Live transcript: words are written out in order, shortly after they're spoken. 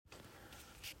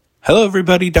Hello,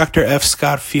 everybody. Dr. F.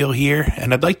 Scott Field here,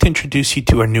 and I'd like to introduce you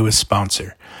to our newest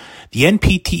sponsor. The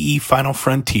NPTE Final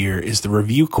Frontier is the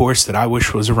review course that I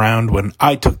wish was around when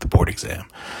I took the board exam.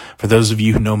 For those of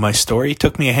you who know my story, it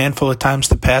took me a handful of times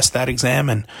to pass that exam,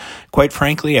 and quite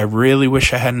frankly, I really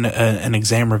wish I had an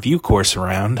exam review course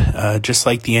around, just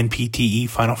like the NPTE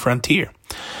Final Frontier.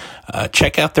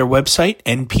 Check out their website,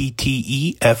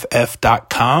 npteff.com,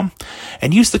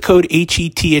 and use the code HET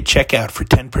at checkout for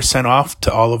 10% off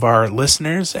to all of our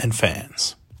listeners and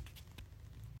fans.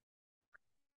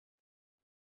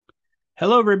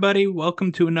 Hello, everybody.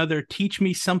 Welcome to another Teach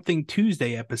Me Something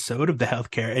Tuesday episode of the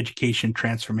Healthcare Education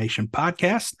Transformation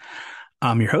Podcast.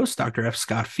 I'm your host, Dr. F.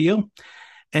 Scott Field,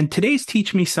 and today's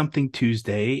Teach Me Something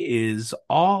Tuesday is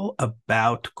all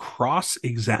about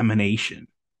cross-examination.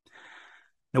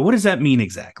 Now, what does that mean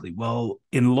exactly? Well,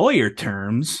 in lawyer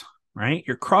terms, right,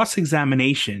 your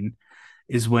cross-examination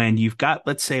is when you've got,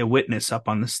 let's say, a witness up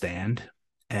on the stand,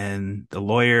 and the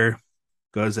lawyer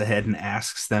goes ahead and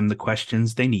asks them the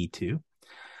questions they need to.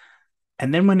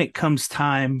 And then when it comes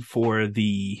time for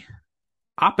the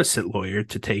opposite lawyer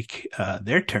to take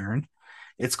their turn,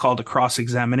 it's called a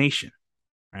cross-examination,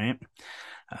 right?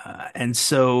 And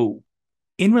so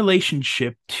in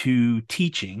relationship to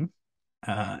teaching,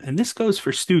 and this goes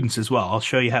for students as well. I'll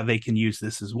show you how they can use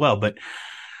this as well. But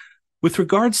with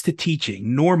regards to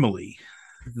teaching, normally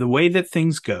the way that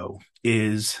things go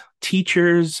is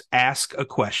teachers ask a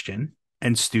question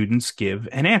and students give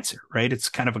an answer, right? It's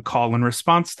kind of a call and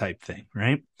response type thing,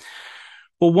 right?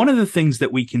 Well, one of the things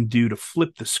that we can do to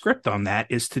flip the script on that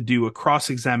is to do a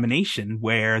cross-examination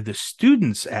where the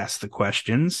students ask the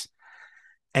questions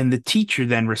and the teacher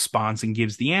then responds and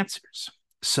gives the answers.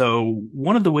 So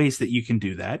one of the ways that you can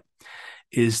do that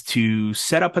is to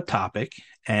set up a topic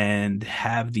and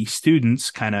have the students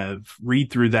kind of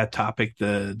read through that topic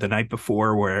the night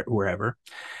before, wherever,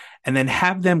 and then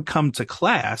have them come to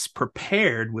class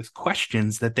prepared with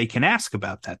questions that they can ask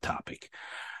about that topic.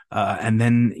 And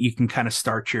then you can kind of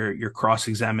start your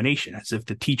cross-examination as if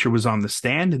the teacher was on the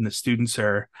stand and the students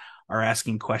are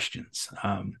asking questions.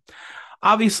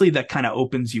 Obviously, that kind of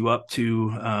opens you up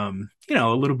to,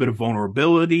 a little bit of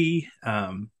vulnerability.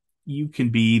 You can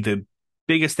be the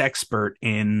biggest expert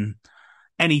in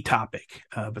any topic,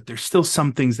 but there's still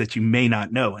some things that you may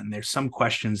not know. And there's some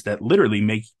questions that literally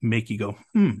make you go,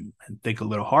 and think a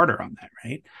little harder on that,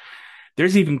 right?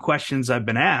 There's even questions I've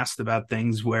been asked about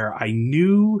things where I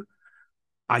knew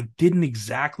I didn't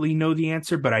exactly know the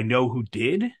answer, but I know who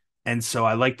did. And so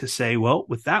I like to say, well,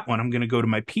 with that one, I'm going to go to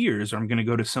my peers or I'm going to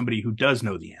go to somebody who does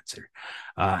know the answer.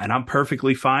 And I'm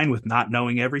perfectly fine with not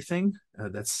knowing everything.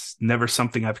 That's never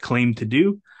something I've claimed to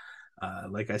do.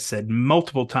 Like I said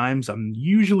multiple times, I'm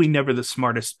usually never the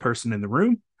smartest person in the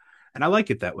room. And I like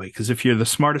it that way because if you're the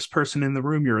smartest person in the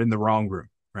room, you're in the wrong room,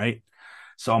 right?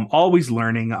 So I'm always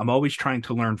learning. I'm always trying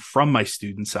to learn from my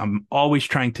students. I'm always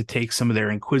trying to take some of their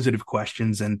inquisitive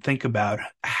questions and think about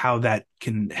how that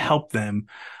can help them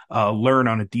learn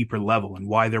on a deeper level and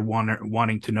why they're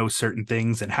wanting to know certain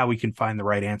things and how we can find the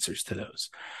right answers to those.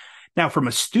 Now, from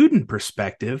a student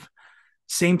perspective,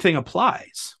 same thing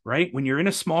applies, right? When you're in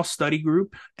a small study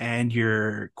group and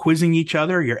you're quizzing each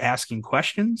other, you're asking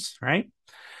questions, right?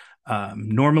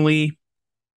 Normally,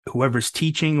 whoever's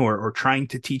teaching or trying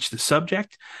to teach the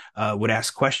subject would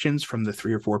ask questions from the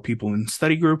 3 or 4 people in the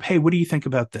study group. Hey, what do you think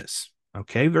about this?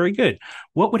 Okay, very good.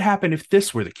 What would happen if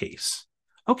this were the case?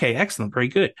 Okay, excellent, very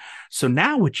good. So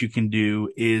now what you can do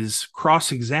is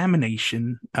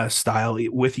cross-examination style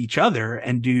with each other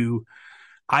and do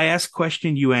I ask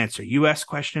question, you answer. You ask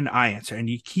question, I answer. And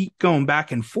you keep going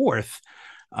back and forth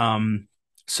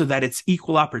so that it's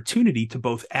equal opportunity to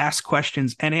both ask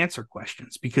questions and answer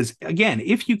questions. Because again,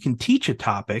 if you can teach a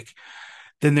topic,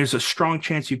 then there's a strong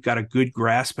chance you've got a good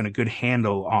grasp and a good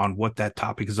handle on what that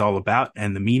topic is all about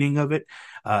and the meaning of it.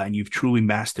 And you've truly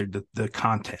mastered the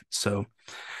content. So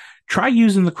try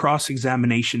using the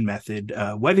cross-examination method,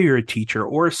 whether you're a teacher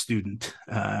or a student,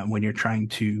 when you're trying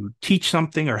to teach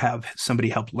something or have somebody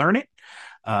help learn it,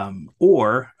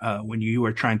 or when you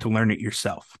are trying to learn it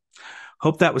yourself.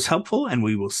 Hope that was helpful, and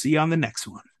we will see you on the next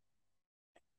one.